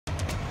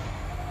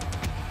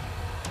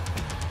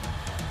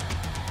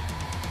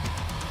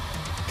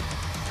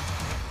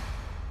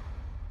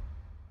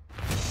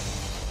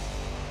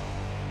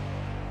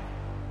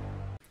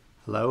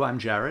Hello, I'm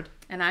Jared.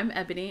 And I'm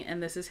Ebony,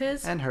 and this is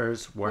his And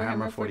hers,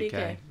 Warhammer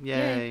 40K.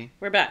 Yay.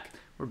 We're back.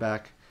 We're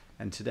back.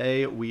 And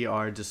today we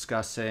are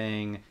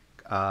discussing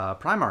a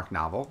Primarch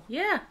novel.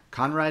 Yeah.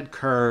 Konrad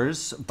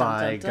Curze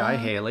by Guy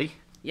Haley.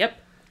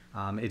 Yep.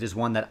 It is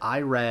one that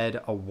I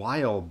read a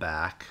while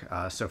back.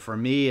 So for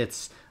me,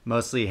 it's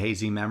mostly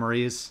hazy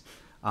memories.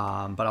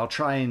 But I'll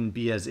try and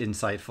be as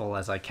insightful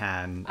as I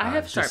can. I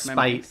have sharp despite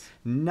memories.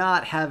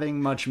 Not having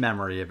much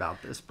memory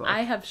about this book.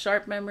 I have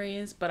sharp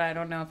memories, but I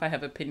don't know if I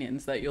have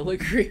opinions that you'll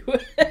agree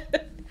with.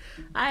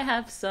 I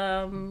have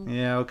some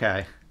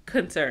okay.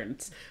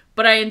 concerns,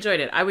 but I enjoyed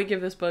it. I would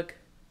give this book,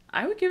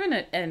 I would give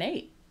it an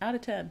 8 out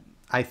of 10.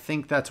 I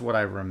think that's what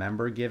I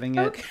remember giving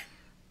it.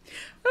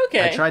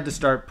 Okay. I tried to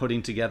start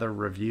putting together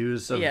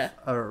reviews of,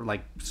 or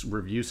like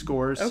review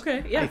scores.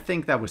 Okay, yeah. I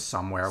think that was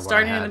somewhere.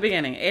 Starting in the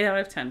beginning, 8 out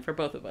of 10 for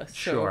both of us.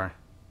 Sure. So,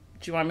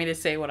 do you want me to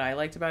say what I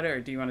liked about it,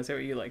 or do you want to say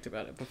what you liked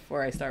about it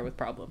before I start with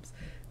problems?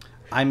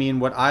 I mean,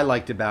 what I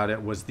liked about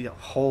it was the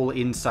whole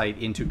insight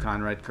into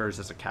Konrad Curze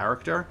as a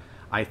character.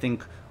 I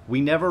think we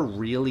never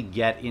really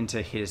get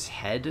into his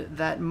head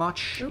that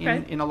much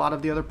in a lot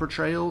of the other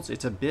portrayals.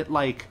 It's a bit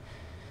like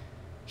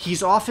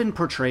he's often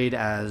portrayed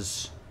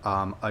as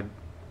a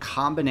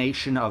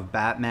combination of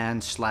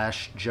Batman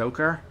 /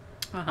 Joker.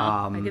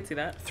 I could see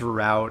that.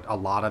 Throughout a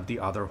lot of the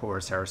other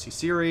Horus Heresy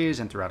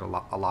series and throughout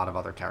a lot of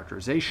other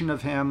characterization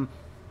of him.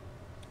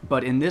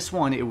 But in this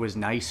one, it was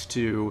nice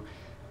to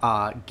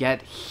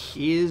get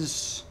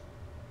his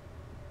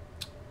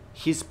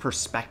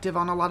perspective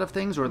on a lot of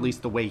things, or at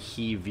least the way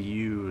he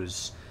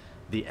views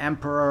the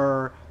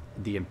Emperor,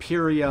 the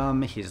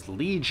Imperium, his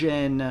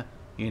Legion,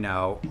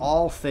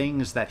 all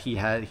things that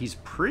he's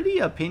pretty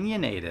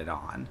opinionated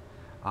on.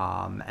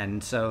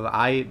 And so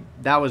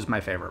that was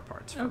my favorite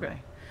parts for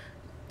me.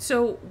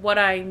 So what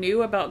I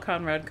knew about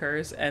Konrad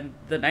Curze and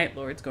the Night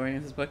Lords going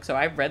into this book, so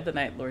I've read the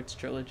Night Lords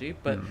trilogy,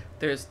 but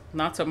there's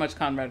not so much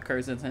Konrad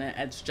Curze in it.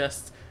 It's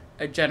just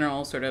a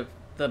general sort of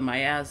the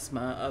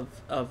miasma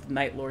of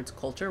Night Lords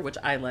culture, which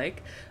I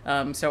like.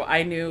 So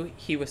I knew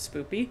he was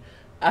spoopy.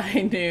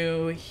 I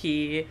knew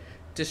he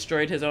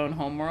destroyed his own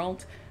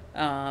homeworld.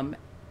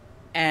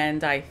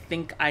 And I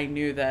think I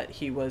knew that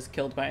he was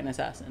killed by an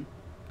assassin.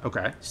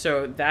 Okay.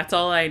 So that's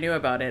all I knew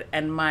about it.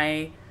 And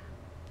I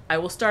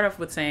will start off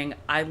with saying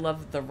I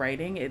love the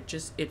writing.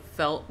 It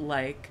felt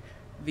like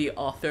the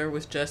author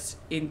was just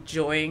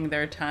enjoying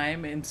their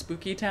time in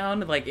Spooky Town.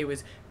 Like, it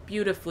was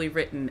beautifully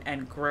written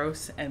and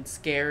gross and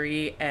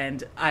scary,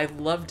 and I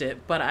loved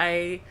it. But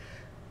I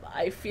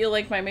feel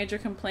like my major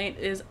complaint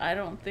is I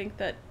don't think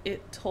that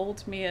it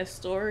told me a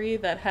story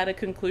that had a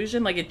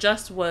conclusion. Like, it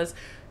just was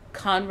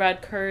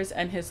Konrad Curze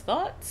and his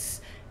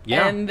thoughts.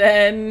 Yeah. And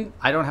then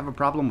I don't have a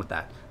problem with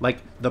that. Like,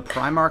 the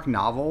Primarch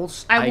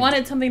novels, I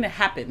wanted something to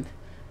happen.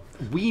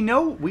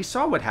 We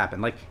saw what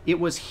happened. Like, it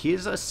was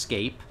his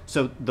escape.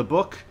 So the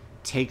book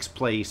takes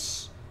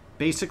place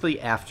basically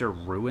after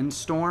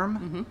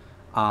Ruinstorm.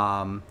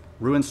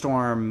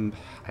 Ruinstorm,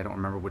 I don't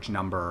remember which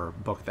number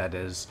book that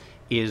is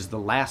the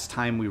last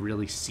time we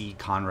really see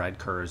Konrad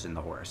Curze in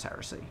the Horus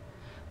Heresy.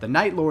 The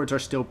Night Lords are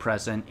still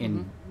present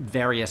in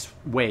various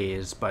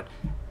ways, but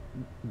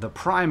the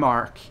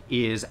Primarch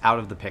is out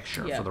of the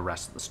picture for the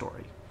rest of the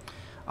story.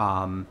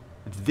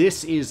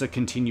 This is a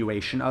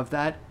continuation of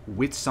that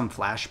with some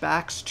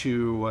flashbacks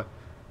to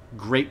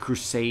Great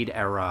Crusade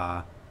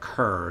era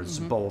Curze,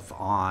 both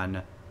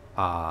on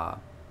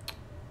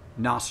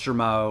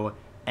Nostromo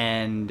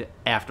and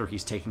after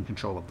he's taken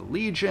control of the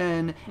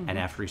Legion and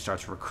after he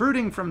starts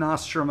recruiting from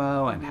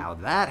Nostromo and how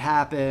that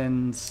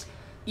happens.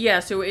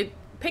 Yeah, so it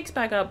picks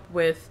back up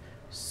with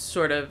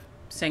sort of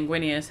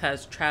Sanguinius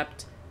has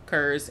trapped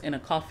Curze in a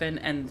coffin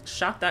and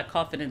shot that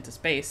coffin into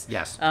space.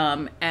 Yes.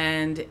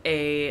 And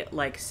a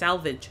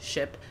salvage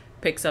ship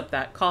picks up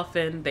that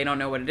coffin. They don't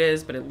know what it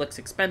is, but it looks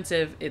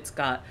expensive. It's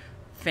got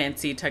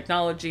fancy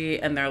technology,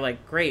 and they're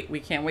like, great,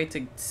 we can't wait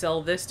to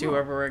sell this to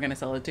whoever we're going to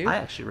sell it to. I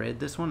actually rated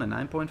this one a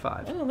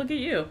 9.5. Oh, look at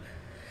you.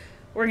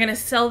 We're going to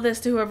sell this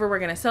to whoever we're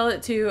going to sell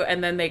it to,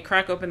 and then they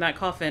crack open that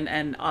coffin,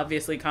 and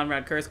obviously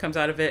Konrad Curze comes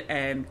out of it,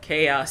 and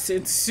chaos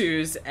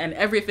ensues, and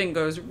everything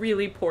goes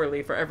really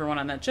poorly for everyone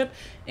on that ship,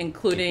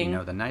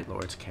 including... the Night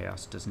Lord's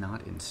chaos does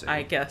not ensue.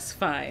 I guess,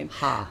 fine.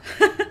 Ha.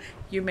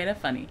 You made it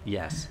funny.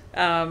 Yes.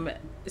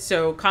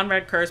 So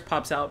Konrad Curze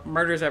pops out,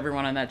 murders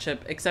everyone on that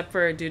ship, except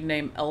for a dude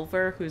named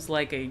Elver, who's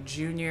like a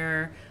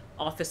junior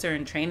officer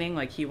in training.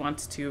 Like, he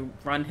wants to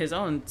run his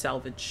own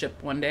salvage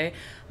ship one day.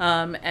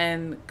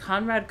 And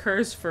Konrad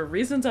Curze, for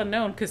reasons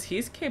unknown, because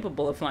he's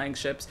capable of flying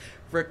ships,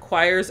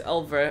 requires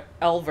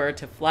Elver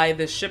to fly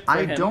this ship for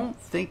him. I don't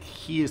think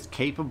he is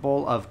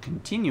capable of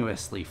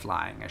continuously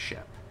flying a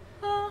ship.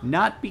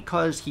 Not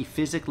because he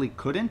physically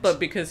couldn't, But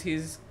because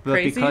he's but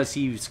crazy? because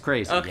he's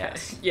crazy, Okay.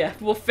 yes. Yeah,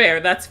 well, fair.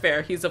 That's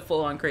fair. He's a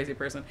full-on crazy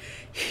person.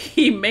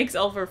 He makes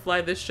Elver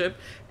fly this ship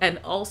and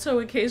also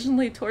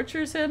occasionally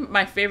tortures him.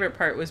 My favorite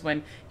part was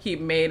when he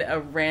made a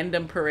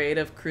random parade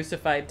of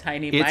crucified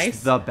tiny mice.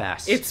 It's the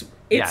best. It's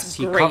yes,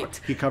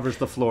 great. He covers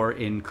the floor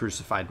in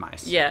crucified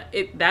mice. Yeah,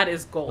 that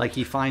is gold. Like,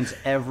 he finds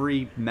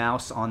every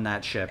mouse on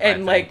that ship,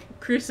 and like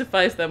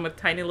crucifies them with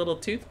tiny little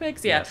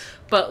toothpicks. Yeah, Yes.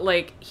 but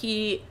like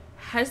he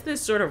has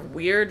this sort of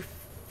weird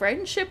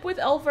friendship with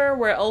Elver,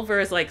 where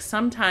Elver is like,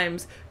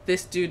 sometimes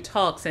this dude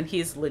talks and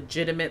he's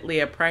legitimately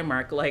a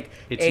Primarch. Like,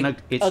 It's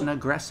an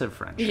aggressive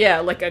friendship. yeah,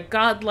 like a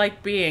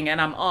godlike being, and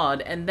I'm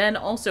awed. And then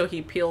also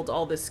he peeled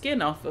all the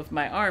skin off of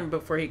my arm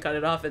before he cut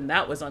it off, and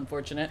that was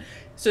unfortunate.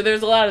 So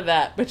there's a lot of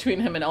that between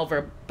him and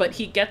Elver, but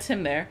he gets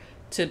him there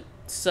to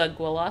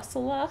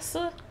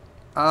Sagwalasa?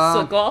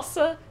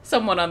 Sagwalsa?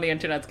 Someone on the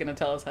internet's gonna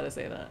tell us how to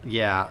say that.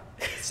 Yeah.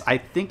 I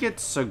think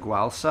it's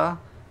Sagualsa,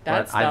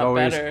 That's but I've not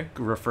always better.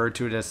 referred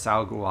to it as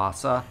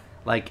Salguasa.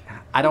 Like,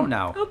 I don't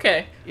know.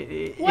 Okay.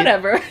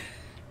 Whatever.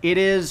 It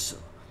is...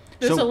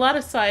 There's so, a lot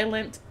of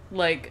silent,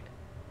 like...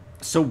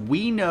 So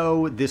we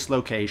know this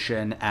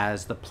location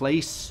as the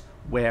place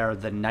where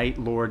the Night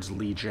Lord's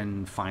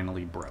Legion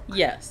finally broke.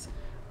 Yes.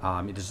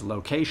 It is a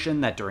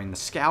location that during the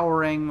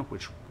Scouring,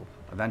 which we'll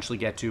eventually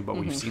get to, but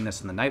we've seen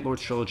this in the Night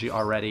Lord's trilogy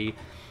already,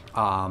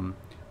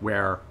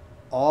 where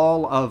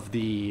all of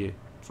the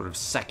sort of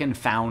second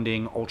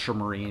founding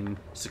Ultramarine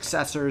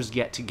successors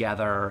get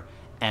together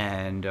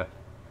and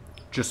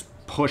just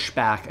push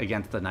back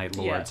against the Night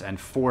Lords and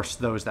force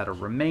those that are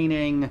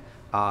remaining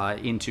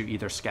into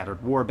either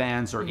scattered war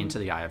bands or into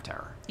the Eye of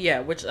Terror. Yeah,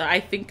 which I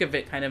think of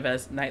it kind of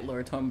as Night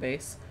Lord's home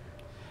base.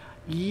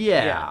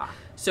 Yeah.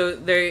 So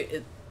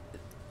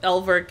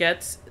Elver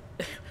gets,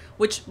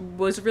 which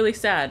was really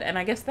sad, and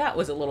I guess that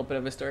was a little bit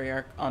of a story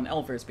arc on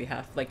Elver's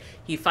behalf. Like,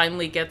 he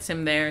finally gets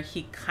him there.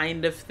 He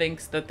kind of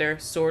thinks that they're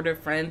sort of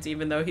friends,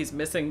 even though he's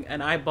missing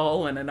an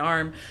eyeball and an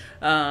arm.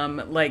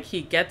 Like,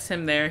 he gets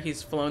him there.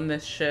 He's flown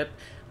this ship.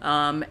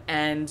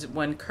 And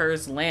when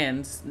Curze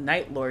lands,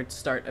 Night Lords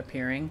start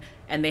appearing,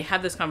 and they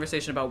have this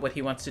conversation about what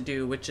he wants to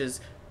do, which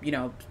is, you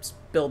know,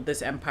 build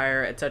this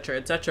empire, etc.,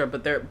 etc.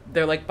 But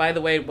they're like, by the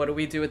way, what do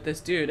we do with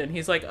this dude? And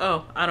he's like,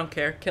 oh, I don't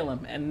care, kill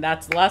him. And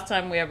that's the last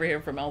time we ever hear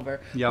from Elver,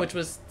 which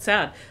was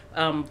sad.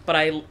 But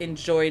I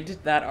enjoyed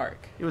that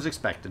arc. It was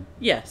expected.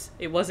 Yes,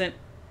 it was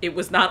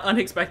not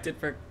unexpected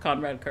for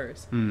Konrad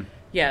Curze.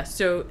 Yeah,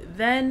 so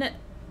then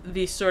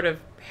the sort of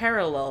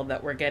parallel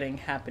that we're getting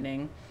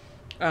happening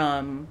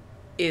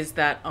is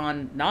that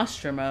on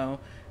Nostromo,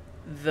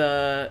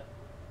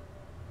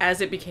 as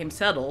it became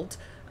settled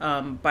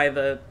by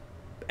the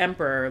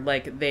Emperor,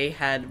 like, they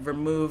had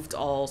removed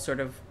all sort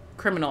of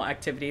criminal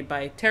activity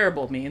by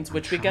terrible means,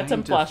 which we get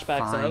some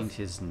flashbacks find of.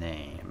 His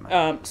name.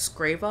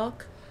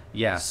 Skravok?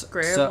 Yes.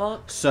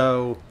 Skravok?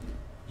 So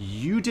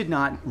you did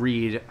not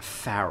read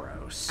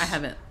Pharos. I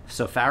haven't.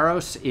 So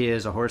Pharos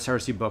is a Horus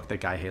Heresy book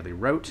that Guy Haley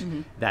wrote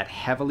that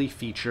heavily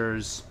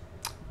features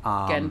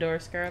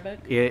Gendor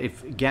Skravok?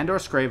 if Gandor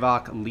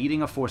Skravok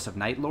leading a force of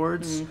Night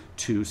Lords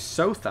to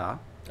Sotha.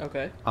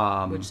 Okay.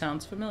 Which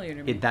sounds familiar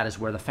to me. That is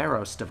where the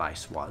Pharos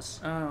device was.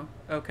 Oh,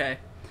 okay.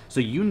 So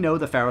you know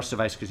the Pharos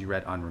device because you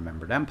read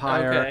Unremembered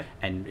Empire, Okay.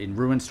 and in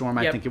Ruinstorm,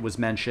 I think it was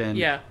mentioned.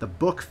 Yeah. The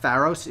book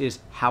Pharos is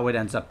how it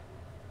ends up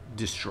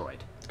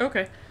destroyed.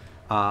 Okay.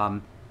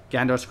 Gandor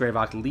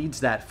Skravok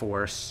leads that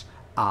force.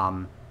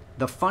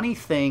 The funny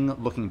thing,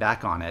 looking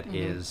back on it,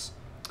 is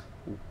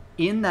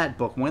in that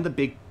book, one of the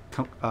big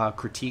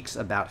critiques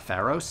about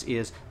Pharos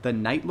is the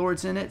Night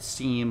Lords in it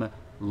seem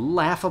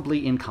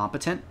laughably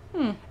incompetent,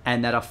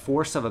 and that a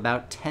force of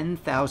about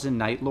 10,000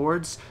 Night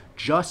Lords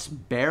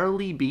just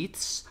barely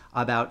beats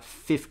about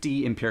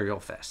 50 Imperial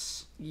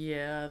Fists.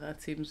 Yeah,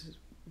 that seems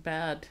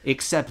bad.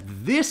 Except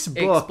this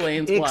book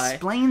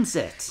explains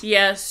it.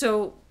 Yeah,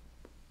 so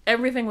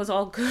everything was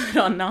all good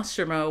on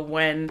Nostromo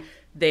when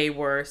they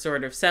were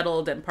sort of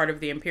settled and part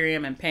of the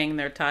Imperium and paying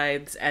their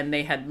tithes, and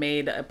they had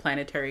made a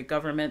planetary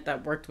government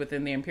that worked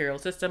within the Imperial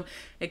system,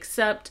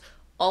 except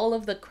all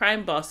of the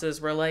crime bosses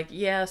were like,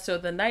 yeah, so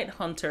the Night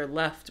Hunter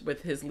left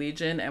with his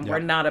legion, and we're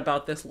not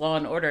about this law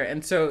and order.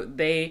 And so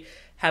they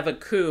have a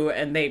coup,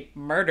 and they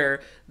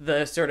murder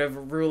the sort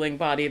of ruling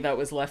body that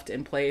was left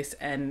in place,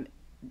 and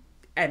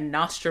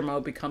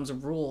Nostromo becomes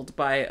ruled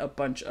by a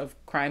bunch of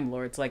crime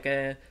lords, like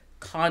a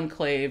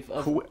conclave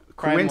of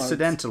crime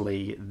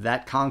coincidentally lords.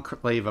 That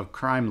conclave of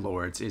crime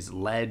lords is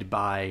led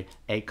by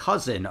a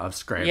cousin of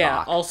Skravok.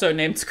 Yeah, also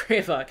named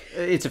Skravok.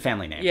 It's a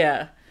family name.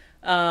 Yeah.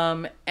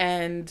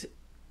 And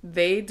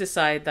they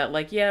decide that,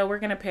 like, yeah, we're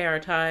gonna pay our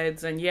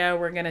tithes, and yeah,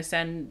 we're gonna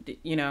send,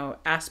 you know,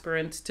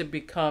 aspirants to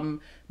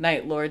become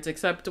Night Lords,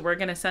 except we're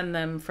gonna send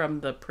them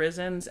from the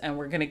prisons, and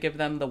we're gonna give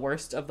them the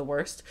worst of the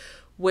worst,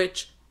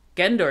 which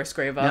Gendor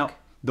Skravok... Now,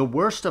 the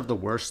worst of the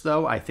worst,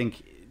 though, I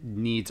think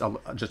needs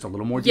just a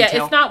little more detail.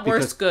 Yeah, it's not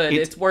worse good,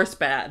 it's worse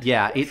bad.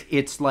 Yeah,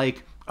 it's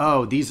like,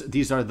 oh,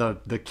 these are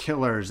the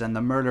killers and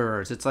the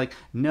murderers. It's like,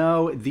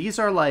 no, these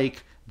are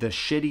like the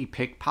shitty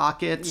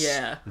pickpockets.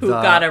 Yeah, who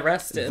got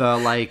arrested. The,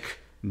 like,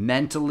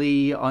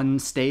 mentally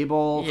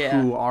unstable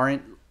who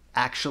aren't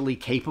actually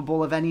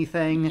capable of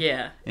anything.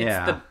 Yeah,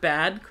 it's the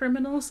bad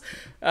criminals.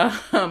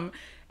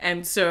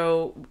 And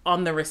so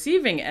on the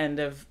receiving end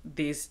of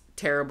these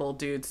terrible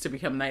dudes to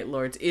become Night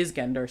Lords is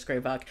Gendar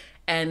Skrevak.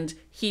 And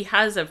he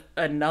has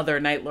another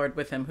Night Lord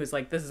with him who's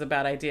like, this is a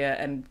bad idea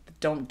and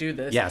don't do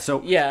this. Yeah,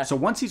 so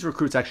once these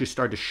recruits actually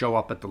started to show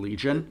up at the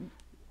Legion,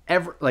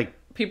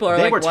 people are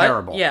they like, were what?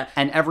 terrible. Yeah.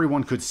 And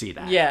everyone could see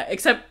that. Yeah,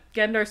 except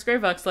Gendar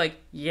Skrevak's like,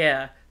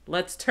 yeah,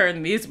 let's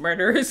turn these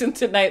murderers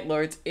into Night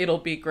Lords. It'll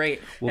be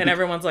great. And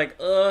everyone's like,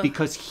 ugh.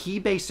 Because he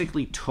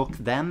basically took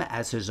them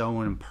as his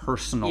own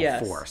personal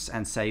force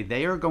and say,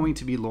 they are going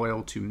to be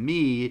loyal to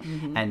me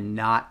and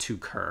not to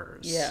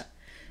Curze. Yeah.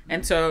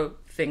 And so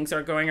things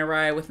are going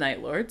awry with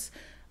Night Lords.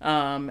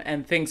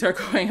 And things are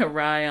going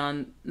awry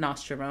on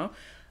Nostromo.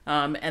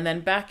 And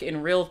then back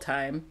in real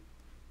time,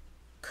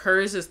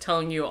 Curze is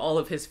telling you all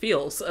of his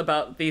feels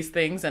about these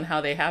things and how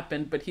they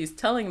happened, but he's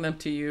telling them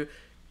to you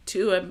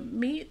to a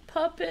meat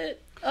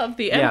puppet of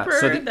the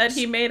Emperor that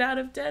he made out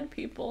of dead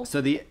people.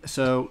 So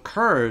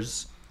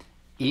Curze,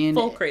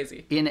 full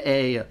crazy. In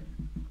a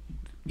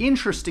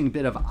interesting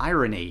bit of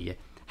irony,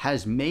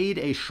 has made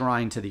a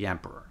shrine to the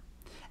Emperor.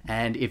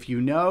 And if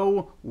you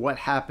know what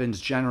happens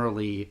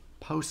generally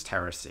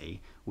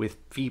post-heresy with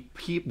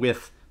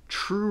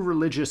true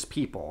religious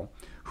people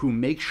who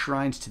make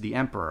shrines to the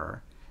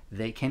Emperor,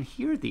 they can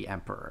hear the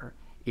Emperor.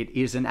 It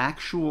is an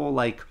actual,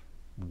 like,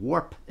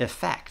 warp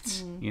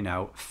effect. You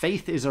know,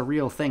 faith is a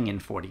real thing in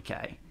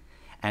 40K.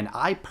 And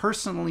I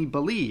personally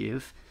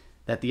believe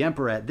that the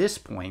Emperor at this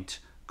point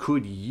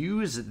could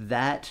use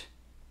that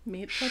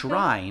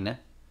shrine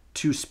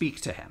to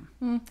speak to him.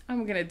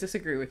 I'm going to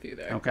disagree with you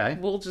there. Okay.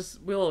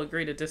 We'll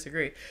agree to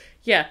disagree.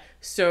 Yeah,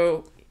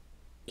 so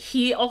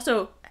he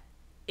also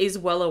is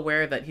well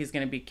aware that he's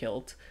going to be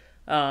killed.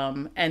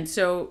 And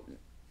so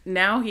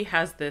now he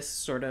has this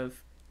sort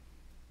of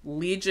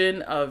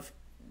legion of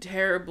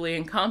terribly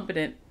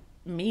incompetent,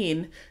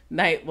 mean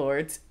Night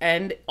Lords,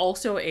 and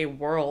also a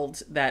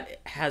world that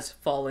has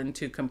fallen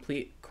to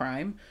complete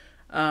crime.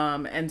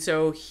 And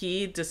so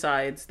he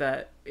decides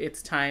that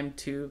it's time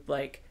to,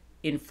 like,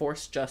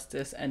 enforce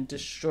justice and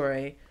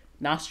destroy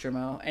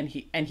Nostromo, and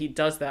he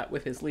does that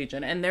with his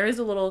legion. And there is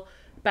a little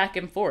back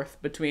and forth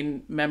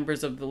between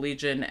members of the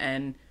Legion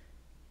and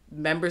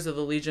members of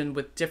the Legion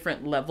with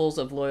different levels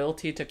of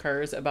loyalty to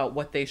Curze about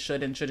what they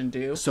should and shouldn't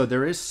do. So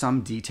there is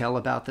some detail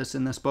about this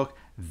in this book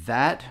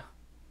that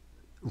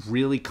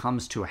really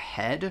comes to a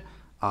head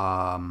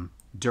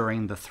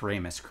during the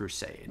Thramis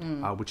Crusade,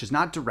 which is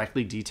not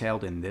directly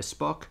detailed in this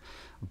book,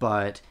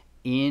 but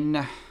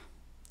in,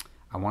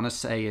 I want to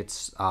say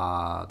it's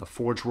the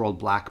Forge World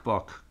Black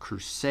Book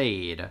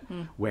Crusade,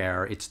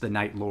 where it's the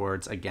Night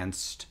Lords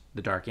against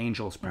the Dark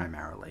Angels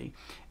primarily.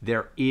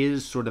 There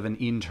is sort of an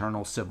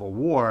internal civil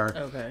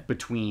war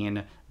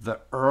between the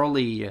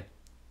early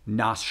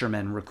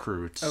Nostroman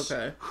recruits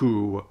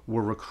who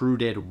were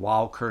recruited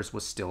while Curze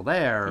was still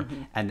there,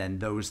 and then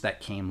those that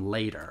came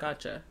later.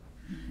 Gotcha.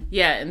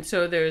 Yeah, and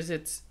so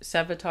it's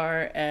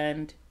Sevatar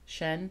and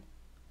Shen,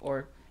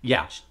 or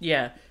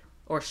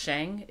or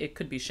Shang. It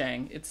could be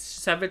Shang. It's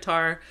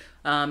Sevatar,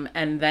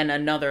 and then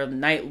another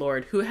Night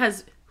Lord who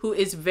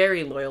is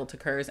very loyal to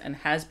Curze and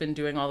has been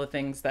doing all the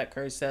things that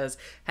Curze says,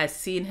 has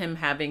seen him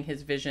having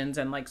his visions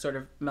and, like, sort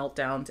of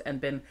meltdowns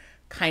and been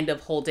kind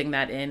of holding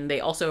that in.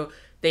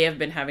 They have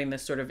been having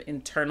this sort of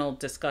internal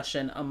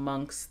discussion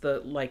amongst the,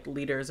 like,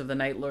 leaders of the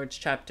Night Lords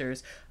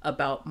chapters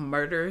about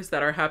murders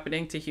that are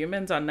happening to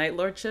humans on Night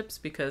Lord ships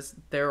because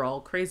they're all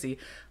crazy.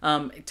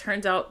 It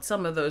turns out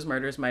some of those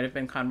murders might have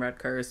been Konrad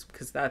Curze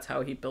because that's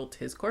how he built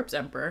his Corpse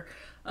Emperor.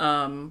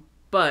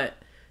 But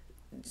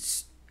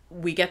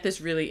we get this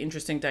really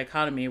interesting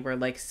dichotomy where,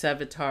 like,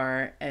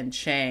 Sevatar and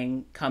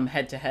Shang come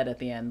head to head at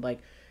the end. Like,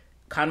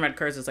 Konrad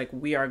Curze is like,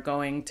 we are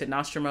going to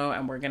Nostromo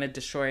and we're going to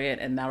destroy it,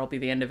 and that'll be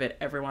the end of it.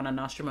 Everyone on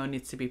Nostromo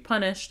needs to be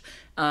punished.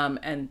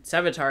 And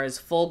Sevatar is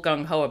full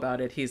gung-ho about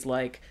it. He's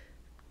like,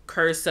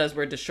 Curze says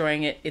we're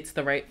destroying it. It's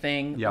the right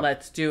thing. Yep.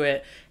 Let's do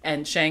it.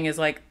 And Shang is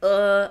like,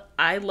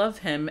 I love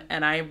him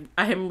and I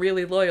am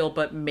really loyal,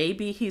 but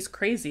maybe he's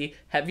crazy.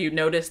 Have you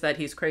noticed that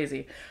he's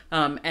crazy?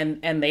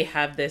 And they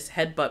have this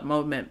headbutt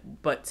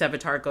moment, but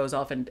Sevatar goes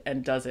off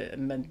and does it.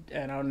 And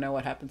I don't know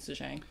what happens to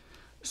Shang.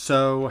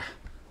 So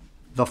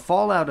the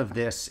fallout of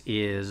this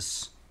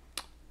is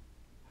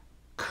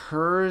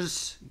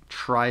Curze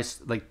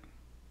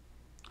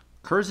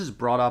is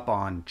brought up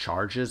on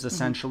charges,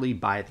 essentially,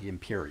 by the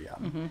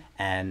Imperium,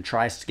 and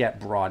tries to get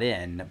brought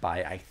in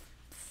by, I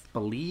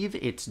believe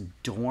it's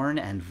Dorn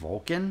and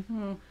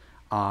Vulcan.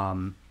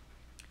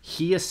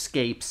 He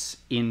escapes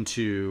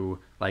into,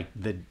 like,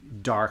 the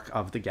dark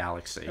of the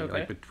galaxy,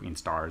 like, between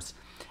stars,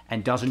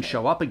 and doesn't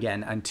show up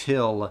again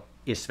until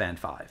Isstvan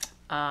 5.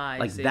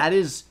 I see. That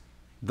is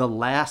the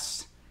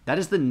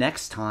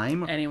next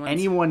time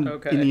anyone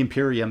in the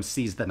Imperium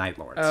sees the Night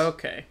Lords.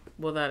 Okay.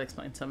 Well, that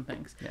explains some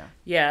things. Yeah.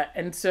 Yeah,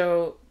 and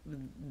so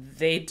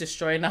they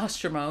destroy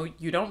Nostromo.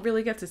 You don't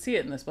really get to see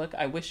it in this book.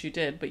 I wish you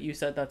did, but you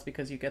said that's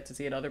because you get to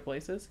see it other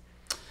places.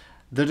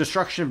 The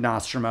destruction of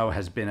Nostromo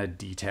has been a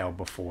detail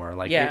before.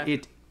 Like, Yeah.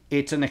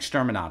 it's an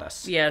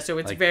exterminatus. Yeah, so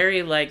it's Like-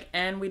 very like,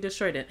 and we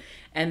destroyed it.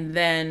 And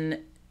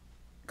then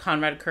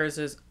Konrad Curze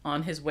is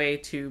on his way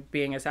to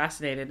being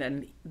assassinated,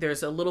 and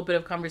there's a little bit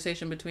of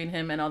conversation between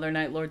him and other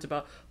Night Lords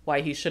about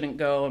why he shouldn't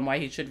go and why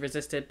he should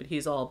resist it, but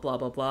he's all blah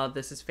blah blah,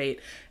 this is fate.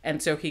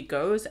 And so he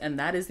goes, and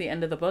that is the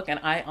end of the book. And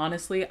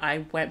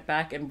I went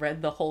back and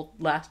read the whole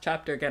last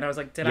chapter again. I was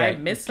like, did I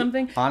miss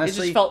something?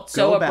 Honestly, it just felt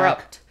so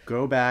abrupt.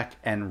 Go back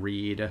and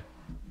read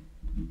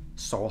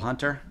Soul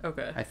Hunter.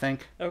 Okay. I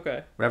think.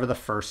 Okay. Whatever the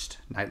first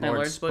Night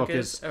Lords book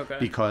is. Okay.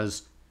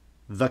 Because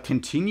the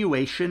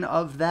continuation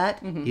of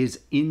that is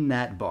in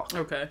that book.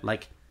 Okay.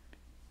 Like,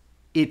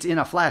 it's in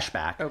a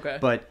flashback. Okay.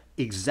 But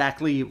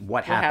exactly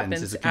what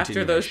happens is a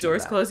continuation after those of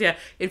doors that. close. Yeah,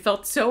 it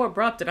felt so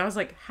abrupt, and I was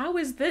like, how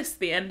is this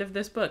the end of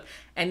this book?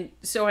 And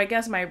so I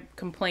guess my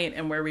complaint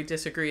and where we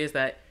disagree is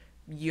that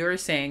you're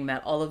saying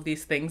that all of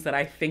these things that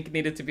I think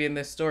needed to be in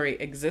this story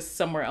exist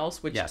somewhere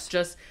else, which Yes.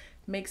 just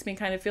makes me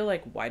kind of feel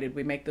like, why did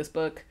we make this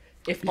book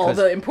if all Because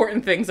the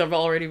important things have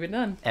already been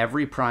done?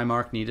 Every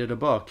Primarch needed a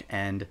book,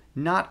 and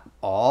not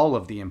all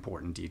of the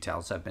important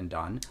details have been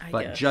done,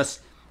 but guess.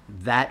 just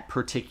that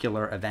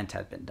particular event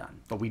had been done.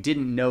 But we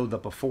didn't know the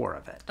before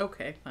of it.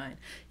 Okay, fine.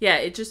 Yeah,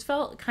 it just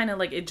felt kind of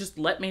like it just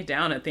let me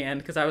down at the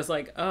end, because I was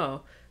like,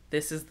 oh,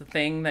 this is the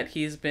thing that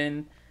he's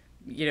been,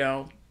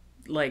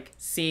 like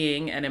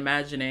seeing and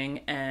imagining,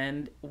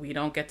 and we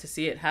don't get to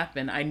see it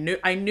happen. I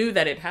knew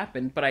that it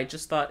happened, but I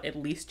just thought at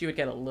least you would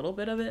get a little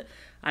bit of it.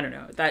 I don't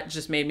know. That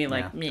just made me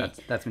like, me.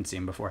 That's been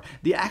seen before.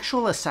 The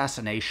actual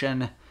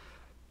assassination,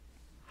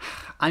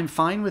 I'm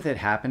fine with it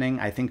happening.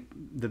 I think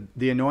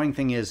the annoying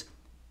thing is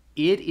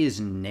it is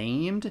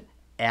named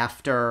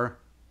after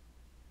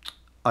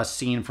a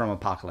scene from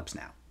Apocalypse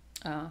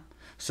Now.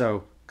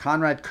 So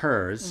Konrad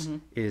Curze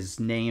is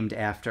named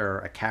after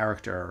a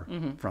character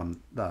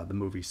from the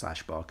movie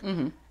 / book,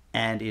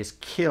 and is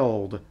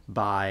killed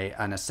by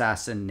an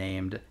assassin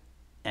named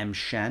M.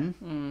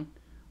 Shen,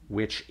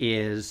 which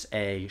is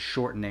a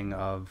shortening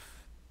of,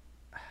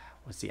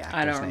 what's the actor's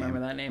name? I don't remember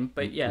that name,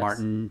 but yes.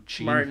 Martin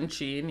Sheen. Martin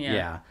Sheen,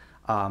 yeah.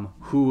 Yeah.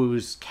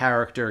 Whose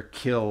character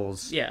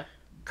kills Yeah.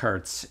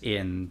 Kurtz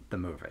in the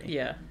movie.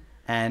 Yeah.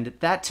 And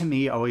that to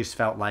me always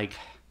felt like,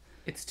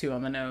 It's too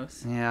on the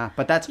nose. yeah,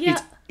 but that's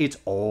Yeah. it's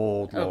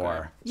old Okay.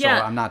 lore. Yeah.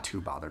 So I'm not too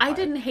bothered by I it.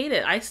 didn't hate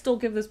it. I still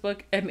give this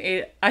book an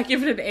 8. I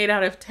give it an 8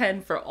 out of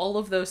 10 for all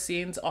of those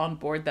scenes on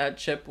board that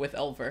ship with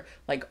Elver.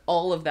 Like,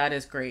 all of that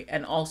is great.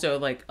 And also,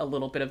 like, a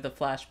little bit of the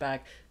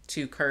flashback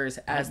to Curze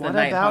as the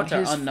Night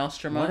Hunter on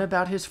Nostromo. What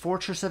about his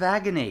Fortress of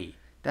Agony?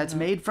 That's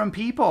made from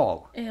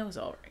people. It was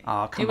all right.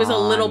 Oh, come It was a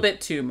little on. bit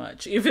too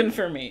much, even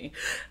for me.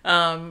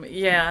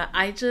 Yeah,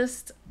 I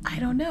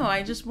don't know.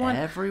 I just want...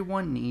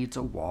 Everyone needs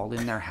a wall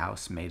in their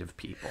house made of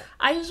people.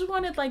 I just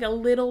wanted like a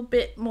little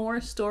bit more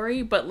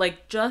story, but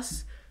like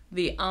just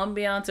the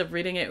ambiance of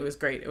reading it was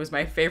great. It was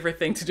my favorite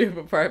thing to do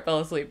before I fell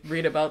asleep.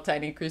 Read about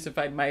tiny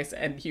crucified mice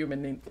and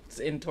humans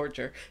in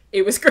torture.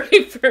 It was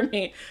great for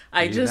me.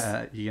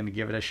 You gonna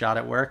give it a shot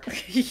at work?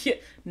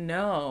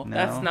 No, No?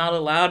 that's not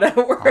allowed at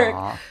work.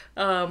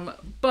 Aw.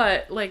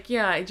 But like,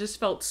 yeah, I just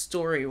felt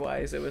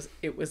story-wise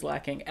it was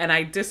lacking. And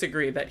I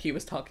disagree that he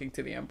was talking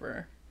to the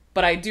Emperor.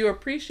 But I do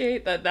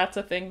appreciate that that's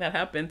a thing that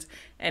happens,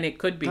 and it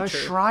could be The true.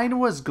 shrine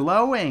was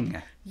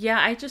glowing.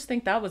 Yeah, I just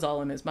think that was all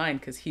in his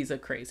mind because he's a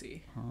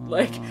crazy.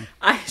 Like,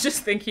 I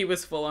just think he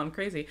was full on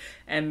crazy,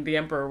 and the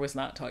Emperor was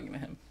not talking to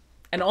him.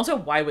 And also,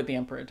 why would the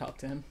Emperor talk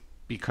to him?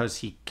 Because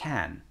he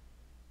can.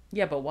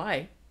 Yeah, but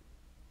why?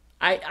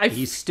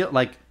 He's still,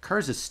 like,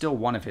 Curze is still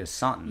one of his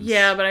sons.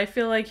 Yeah, but I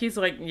feel like he's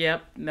like,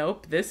 yep,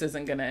 nope, this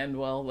isn't gonna end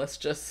well. Let's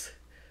just...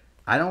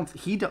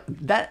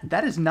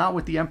 That is not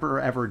what the Emperor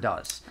ever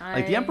does.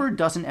 Like, the Emperor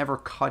doesn't ever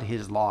cut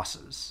his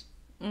losses.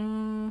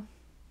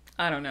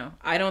 I don't know.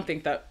 I don't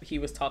think that he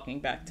was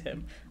talking back to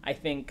him. I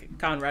think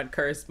Konrad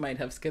Curze might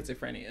have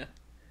schizophrenia.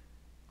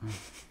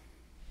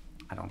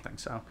 I don't think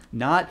so.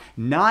 Not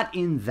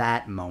in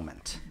that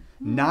moment.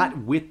 Not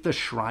with the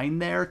shrine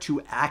there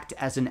to act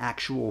as an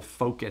actual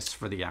focus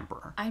for the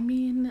Emperor. I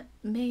mean,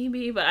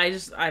 maybe, but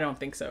I don't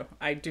think so.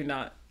 I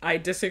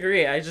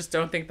disagree. I just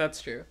don't think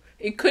that's true.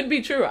 It could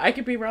be true. I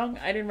could be wrong.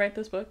 I didn't write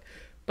this book.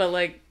 But,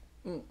 like,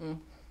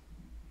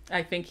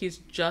 I think he's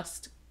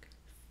just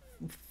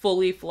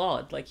fully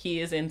flawed. Like, he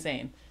is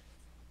insane.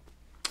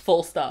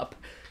 Full stop.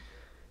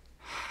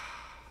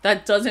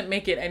 That doesn't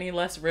make it any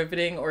less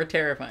riveting or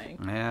terrifying.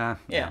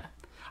 Yeah.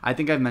 I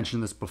think I've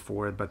mentioned this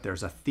before, but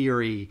there's a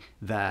theory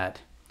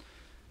that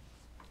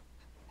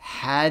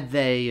had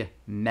they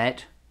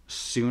met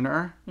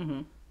sooner,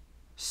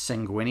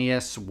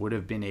 Sanguinius would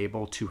have been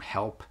able to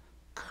help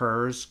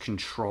Curze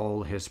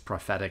control his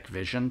prophetic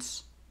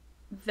visions.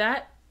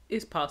 That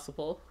is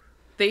possible.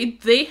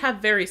 They have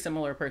very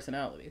similar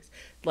personalities.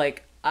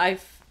 Like, I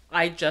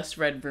just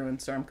read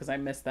Ruinstorm because I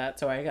missed that,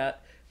 so I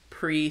got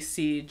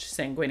pre-Siege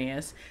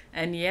Sanguinius,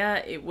 and yeah,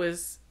 it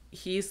was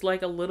he's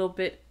like a little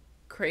bit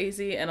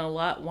crazy and a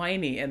lot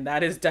whiny, and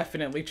that is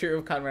definitely true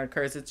of Konrad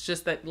Curze. It's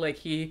just that like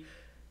he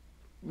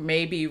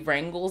maybe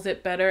wrangles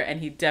it better, and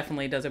he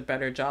definitely does a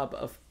better job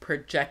of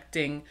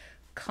projecting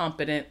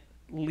competent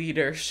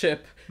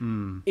leadership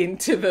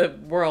into the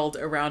world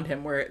around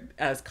him,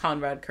 whereas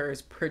Konrad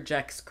Curze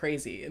projects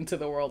crazy into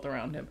the world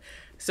around him.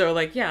 So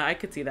like, yeah, I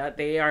could see that.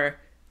 They are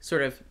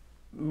sort of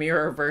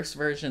mirror-verse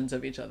versions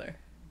of each other.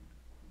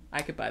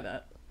 I could buy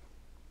that.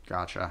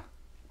 Gotcha.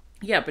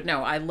 Yeah, but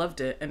no, I loved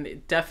it, and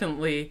it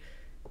definitely,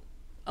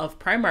 of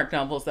Primarch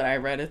novels that I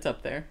read, it's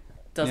up there.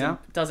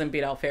 Doesn't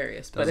beat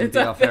Alfarius, but it's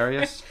up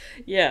Alfarius.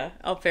 There. Yeah,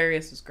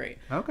 Alfarius was great.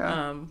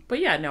 Okay. But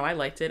yeah, no, I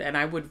liked it, and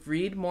I would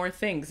read more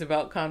things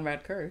about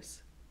Konrad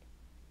Curze.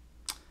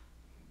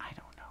 I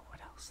don't know what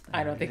else.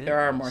 I don't think there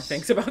are more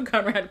things about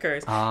Konrad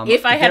Curze.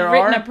 If I had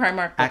written a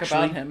Primarch book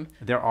about him,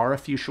 there are a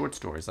few short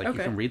stories. Like you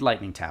can read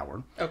Lightning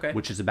Tower,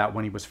 which is about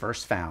when he was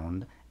first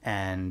found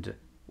and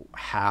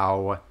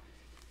how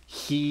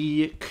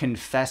he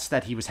confessed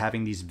that he was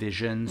having these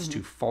visions to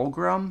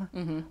Fulgrim,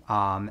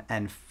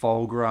 and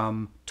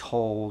Fulgrim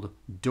told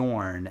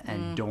Dorn,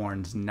 and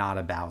Dorn's not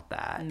about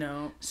that.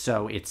 No.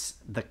 So it's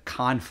the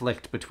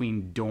conflict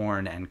between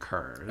Dorn and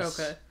Curze.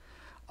 Okay.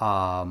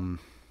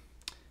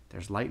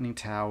 There's Lightning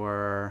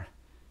Tower.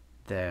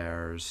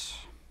 There's...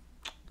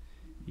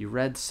 You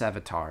read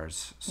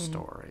Sevatar's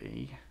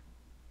story.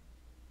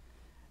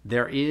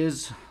 There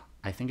is,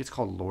 I think it's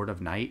called Lord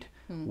of Night,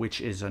 which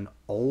is an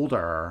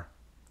older...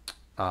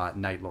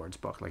 Night Lord's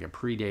book. Like it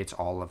predates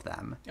all of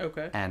them.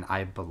 Okay. And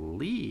I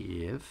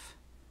believe,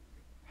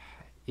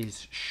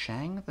 is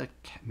Shang the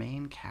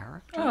main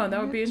character? Oh,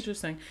 that would be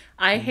interesting.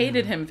 I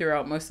hated him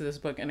throughout most of this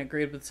book and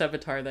agreed with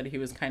Sevatar that he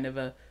was kind of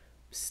a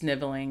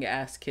sniveling,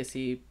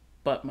 ass-kissy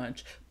butt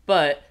munch.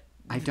 But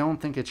I don't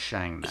think it's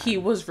Shang then. He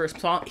was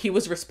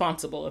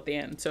responsible at the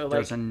end. So like,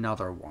 there's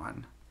another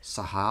one.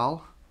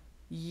 Sahal?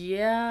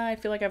 Yeah, I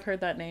feel like I've heard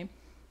that name.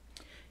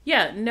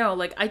 Yeah, no,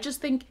 like, I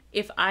just think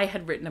if I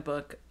had written a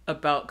book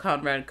about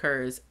Konrad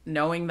Curze,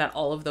 knowing that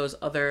all of those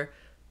other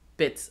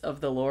bits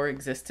of the lore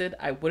existed,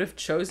 I would have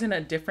chosen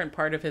a different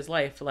part of his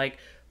life. Like,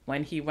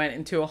 when he went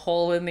into a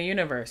hole in the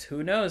universe,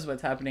 who knows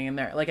what's happening in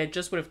there? Like, I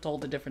just would have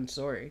told a different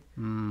story.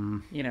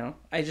 You know?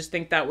 I just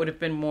think that would have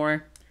been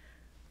more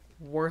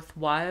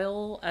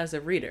worthwhile as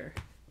a reader.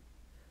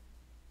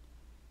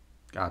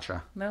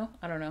 Gotcha. No?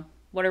 I don't know.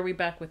 What are we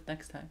back with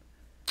next time?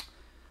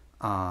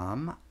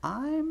 I'm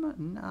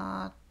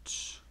not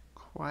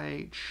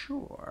quite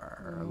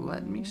sure.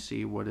 Let me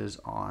see what is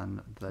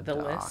on the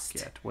docket.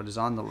 List. What is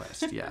on the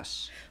list,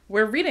 yes.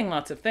 We're reading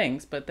lots of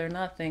things, but they're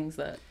not things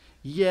that...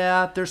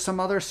 Yeah, there's some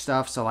other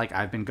stuff. So, like,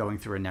 I've been going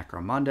through a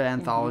Necromunda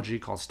anthology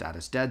called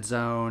Status Dead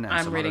Zone. And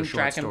I'm reading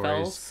short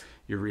Drakenfels. Stories.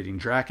 You're reading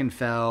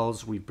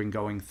Drakenfels. We've been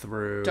going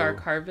through... Dark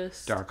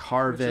Harvest.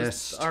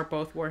 Which are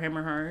both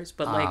Warhammer horrors,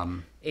 but, like,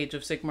 Age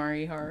of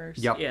Sigmar horrors.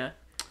 Yep. Yeah.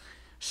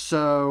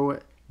 So...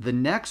 The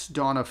next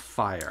Dawn of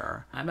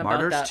Fire,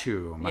 Martyr's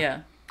Tomb.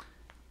 Yeah.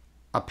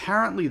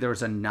 Apparently,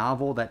 there's a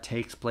novel that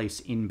takes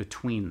place in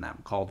between them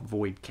called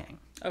Void King.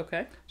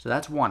 Okay. So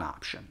that's one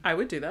option. I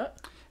would do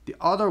that. The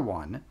other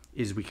one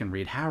is we can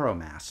read Harrow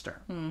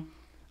Master,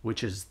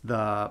 which is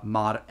the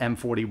mod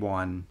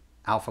M41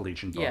 Alpha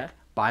Legion book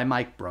by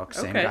Mike Brooks,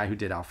 same guy who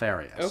did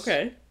Alfarius.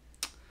 Okay.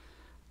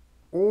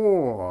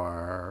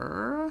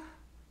 Or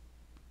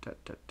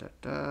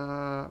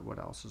what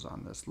else is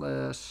on this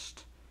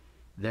list?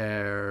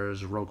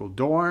 There's Rogel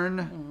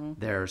Dorn.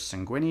 There's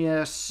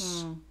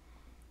Sanguinius.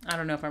 I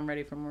don't know if I'm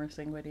ready for more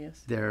Sanguinius.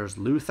 There's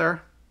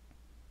Luther.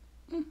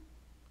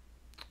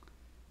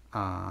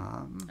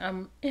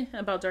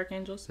 About Dark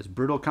Angels. There's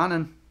Brutal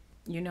Cunnin.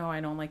 You know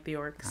I don't like the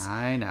orcs.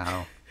 I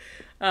know.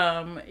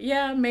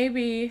 Yeah,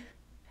 maybe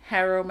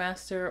Harrow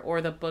Master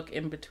or the book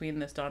in between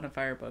this Dawn of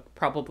Fire book.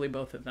 Probably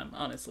both of them,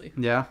 honestly.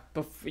 Yeah?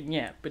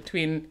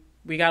 Between...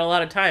 We got a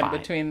lot of time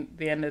between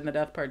the End and the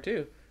Death Part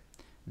 2.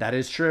 That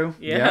is true.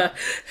 Yeah. Yep.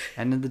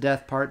 End of the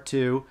Death Part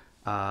 2.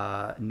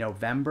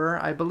 November,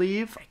 I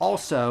believe.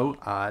 Also,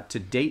 to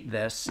date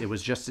this, it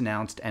was just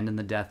announced End in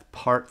the Death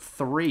Part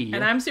 3.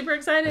 And I'm super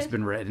excited. Has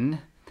been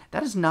written.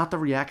 That is not the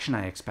reaction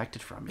I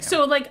expected from you.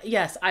 So, like,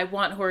 yes, I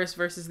want Horus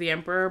versus the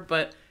Emperor,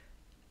 but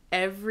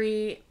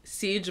every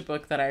Siege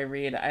book that I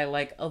read, I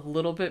like a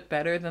little bit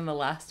better than the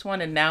last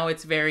one. And now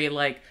it's very,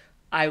 like...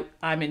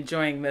 I'm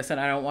enjoying this and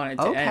I don't want it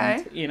to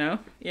end, you know?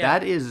 Yeah.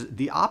 That is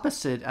the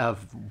opposite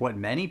of what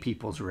many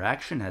people's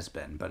reaction has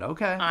been, but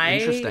okay. I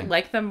Interesting.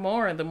 like them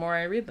more the more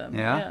I read them.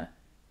 Yeah.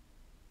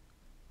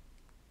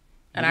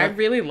 And I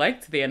really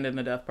liked the End in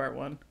the Death Part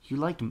 1. You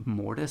liked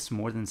Mortis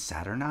more than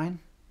Saturnine?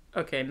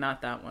 Okay,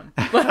 not that one.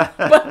 But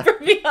for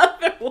the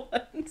other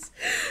ones.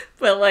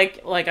 But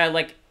like I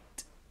liked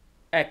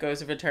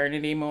Echoes of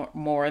Eternity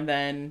more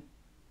than...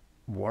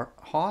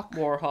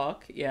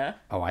 Warhawk, yeah.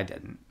 Oh, I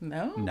didn't.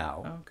 No?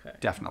 No. Okay.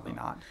 Definitely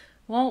not.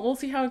 Well, we'll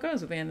see how it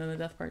goes with the End of the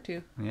Death Part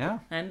 2. Yeah.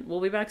 And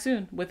we'll be back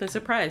soon with a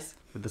surprise.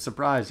 With the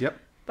surprise, yep.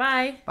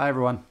 Bye. Bye,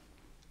 everyone.